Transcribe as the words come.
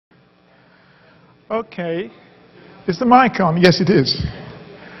Okay. Is the mic on? Yes, it is.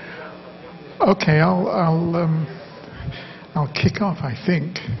 Okay, I'll kick off, I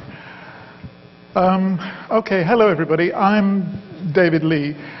think. Okay, hello everybody. I'm David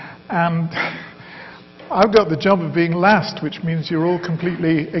Leigh, and I've got the job of being last, which means you're all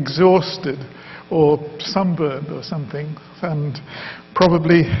completely exhausted or sunburned or something, and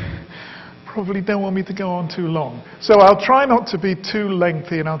probably don't want me to go on too long. So I'll try not to be too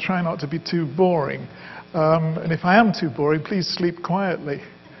lengthy, and I'll try not to be too boring. And if I am too boring, please sleep quietly.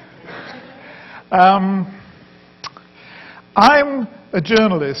 I'm a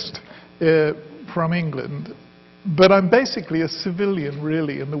journalist from England, but I'm basically a civilian,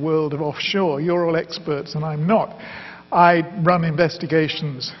 really, in the world of offshore. You're all experts, and I'm not. I run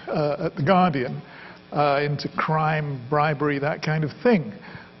investigations at The Guardian into crime, bribery, that kind of thing.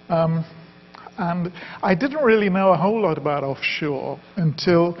 And I didn't really know a whole lot about offshore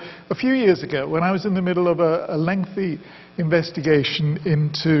until a few years ago, when I was in the middle of a lengthy investigation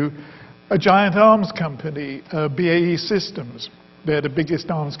into a giant arms company, BAE Systems. They're the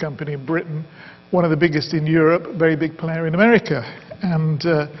biggest arms company in Britain, one of the biggest in Europe, a very big player in America. And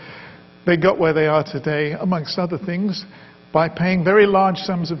they got where they are today, amongst other things, by paying very large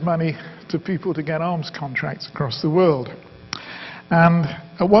sums of money to people to get arms contracts across the world. And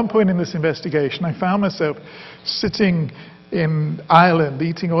at one point in this investigation, I found myself sitting in Ireland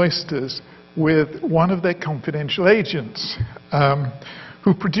eating oysters with one of their confidential agents,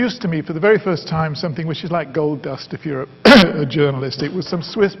 who produced to me for the very first time something which is like gold dust if you're a journalist. It was some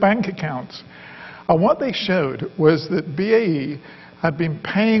Swiss bank accounts. And what they showed was that BAE had been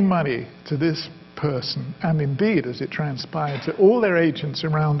paying money to this person, and indeed, as it transpired, to all their agents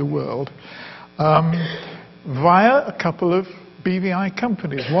around the world, via a couple of BVI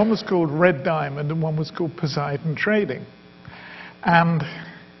companies. One was called Red Diamond and one was called Poseidon Trading. And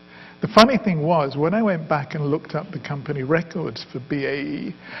the funny thing was, when I went back and looked up the company records for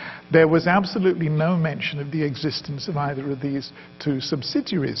BAE, there was absolutely no mention of the existence of either of these two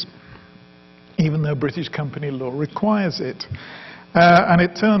subsidiaries, even though British company law requires it. And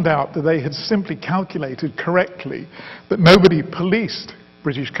it turned out that they had simply calculated correctly that nobody policed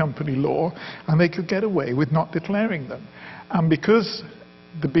British company law, and they could get away with not declaring them. And because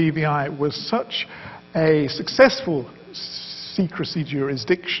the BVI was such a successful secrecy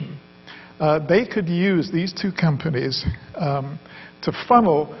jurisdiction, they could use these two companies to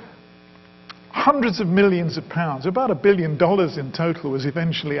funnel hundreds of millions of pounds, about $1 billion in total was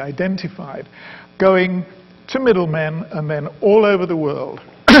eventually identified, going to middlemen and then all over the world.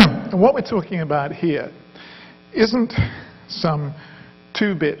 And what we're talking about here isn't some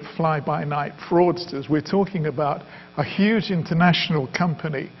two-bit fly-by-night fraudsters. We're talking about a huge international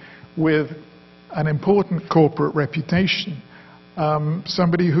company with an important corporate reputation,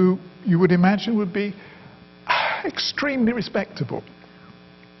 somebody who you would imagine would be extremely respectable.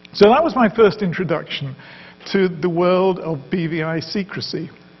 So that was my first introduction to the world of BVI secrecy.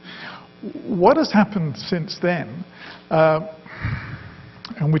 What has happened since then,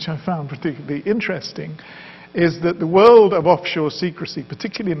 and which I found particularly interesting, is that the world of offshore secrecy,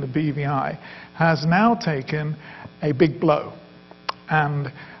 particularly in the BVI, has now taken a big blow. And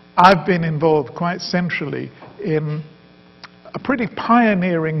I've been involved quite centrally in a pretty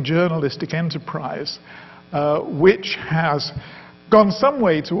pioneering journalistic enterprise, which has gone some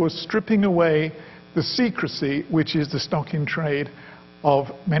way towards stripping away the secrecy which is the stock in trade of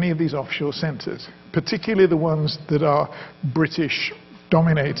many of these offshore centres, particularly the ones that are British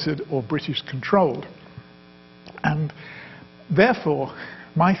dominated or British controlled. And therefore,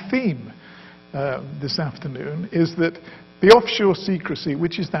 my theme this afternoon is that the offshore secrecy,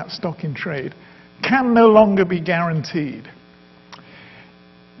 which is that stock in trade, can no longer be guaranteed.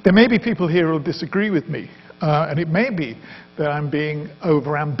 There may be people here who will disagree with me, and it may be that I'm being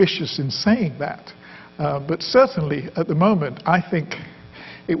over-ambitious in saying that. But certainly, at the moment, I think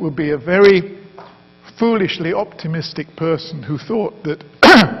it would be a very foolishly optimistic person who thought that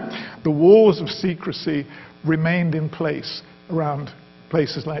the walls of secrecy remained in place around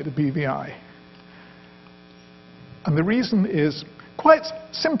places like the BVI. And the reason is quite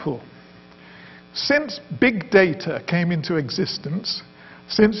simple. Since big data came into existence,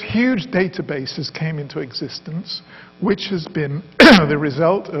 since huge databases came into existence, which has been the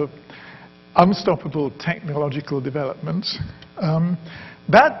result of unstoppable technological developments,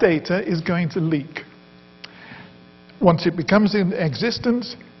 that data is going to leak. Once it becomes in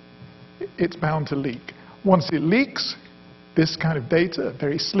existence, it's bound to leak. Once it leaks, this kind of data,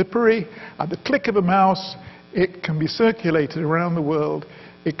 very slippery, at the click of a mouse, it can be circulated around the world.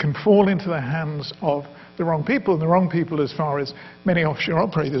 It can fall into the hands of the wrong people. And the wrong people, as far as many offshore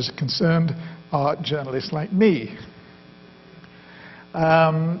operators are concerned, are journalists like me.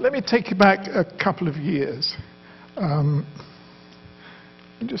 Let me take you back a couple of years.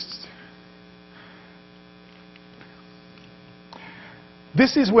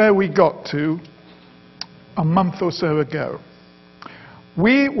 This is where we got to a month or so ago.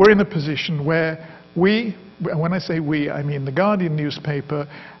 We were in a position where when I say we, I mean the Guardian newspaper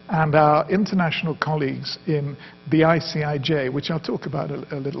and our international colleagues in the ICIJ, which I'll talk about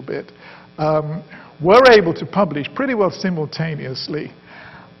a little bit, were able to publish pretty well simultaneously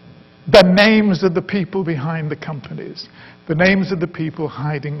the names of the people behind the companies, the names of the people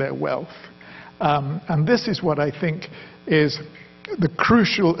hiding their wealth. And this is what I think is the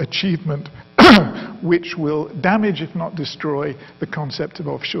crucial achievement which will damage, if not destroy, the concept of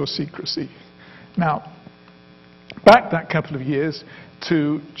offshore secrecy. Now, back that couple of years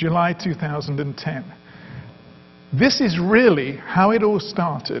to July 2010. This is really how it all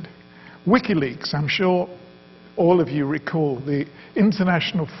started. WikiLeaks, I'm sure all of you recall the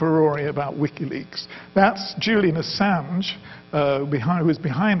international furore about WikiLeaks. That's Julian Assange, who was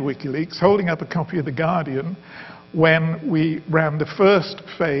behind WikiLeaks, holding up a copy of The Guardian when we ran the first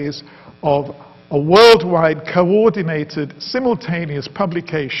phase of a worldwide coordinated, simultaneous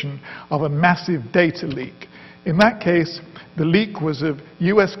publication of a massive data leak. In that case, the leak was of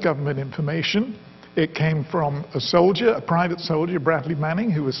US government information. It came from a soldier, a private soldier, Bradley Manning,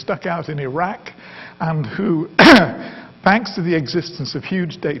 who was stuck out in Iraq and who, thanks to the existence of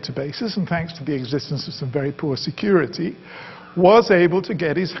huge databases and thanks to the existence of some very poor security, was able to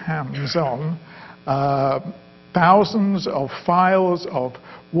get his hands on thousands of files of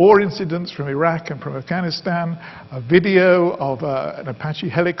war incidents from Iraq and from Afghanistan, a video of an Apache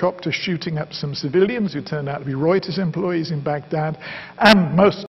helicopter shooting up some civilians who turned out to be Reuters employees in Baghdad, and most